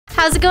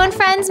How's it going,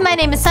 friends? My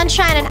name is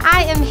Sunshine and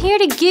I am here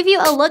to give you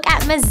a look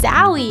at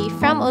Mazowi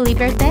from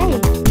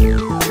Oliberte.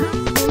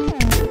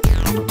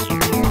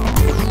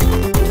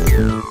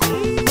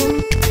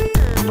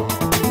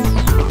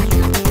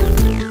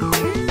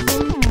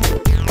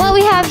 What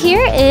we have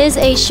here is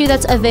a shoe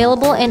that's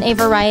available in a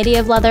variety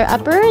of leather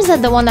uppers.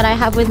 The one that I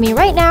have with me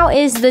right now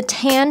is the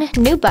tan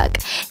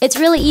Nubuck. It's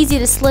really easy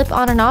to slip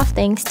on and off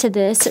thanks to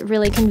this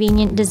really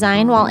convenient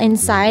design, while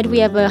inside we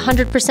have a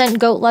 100%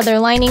 goat leather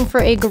lining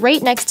for a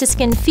great next to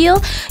skin feel.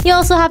 You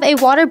also have a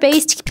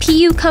water-based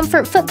PU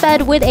comfort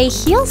footbed with a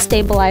heel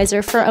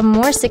stabilizer for a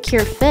more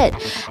secure fit.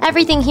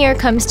 Everything here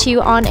comes to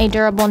you on a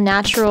durable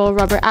natural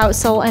rubber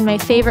outsole, and my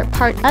favorite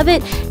part of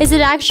it is it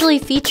actually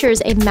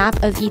features a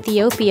map of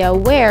Ethiopia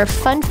where,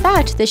 fun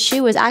fact, the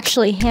shoe was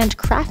actually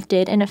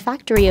handcrafted in a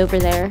factory over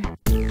there.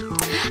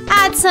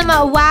 Add some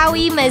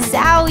wowie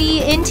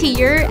Mazowi into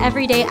your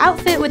everyday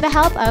outfit with the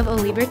help of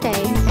Oliberte.